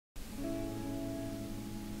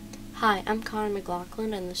Hi, I'm Connor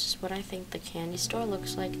McLaughlin, and this is what I think the candy store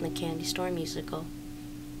looks like in the Candy Store musical.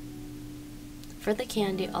 For the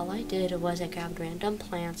candy, all I did was I grabbed random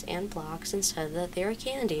plants and blocks and said that they were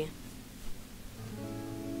candy.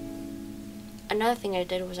 Another thing I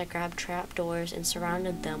did was I grabbed trapdoors and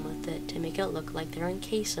surrounded them with it to make it look like they're in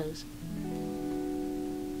cases.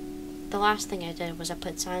 The last thing I did was I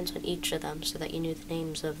put signs on each of them so that you knew the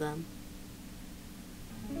names of them.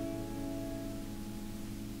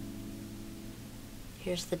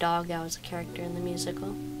 Here's the dog that was a character in the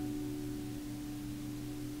musical.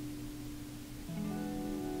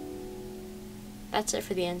 That's it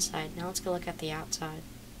for the inside. Now let's go look at the outside.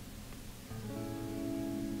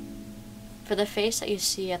 For the face that you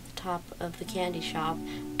see at the top of the candy shop,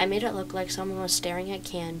 I made it look like someone was staring at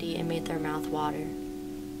candy and made their mouth water.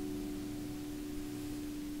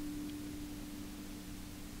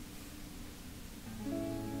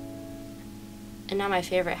 And now my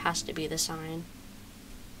favorite has to be the sign.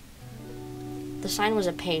 The sign was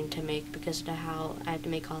a pain to make because of how I had to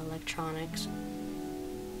make all electronics.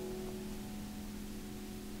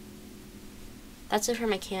 That's it for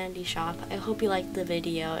my candy shop. I hope you liked the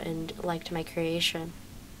video and liked my creation.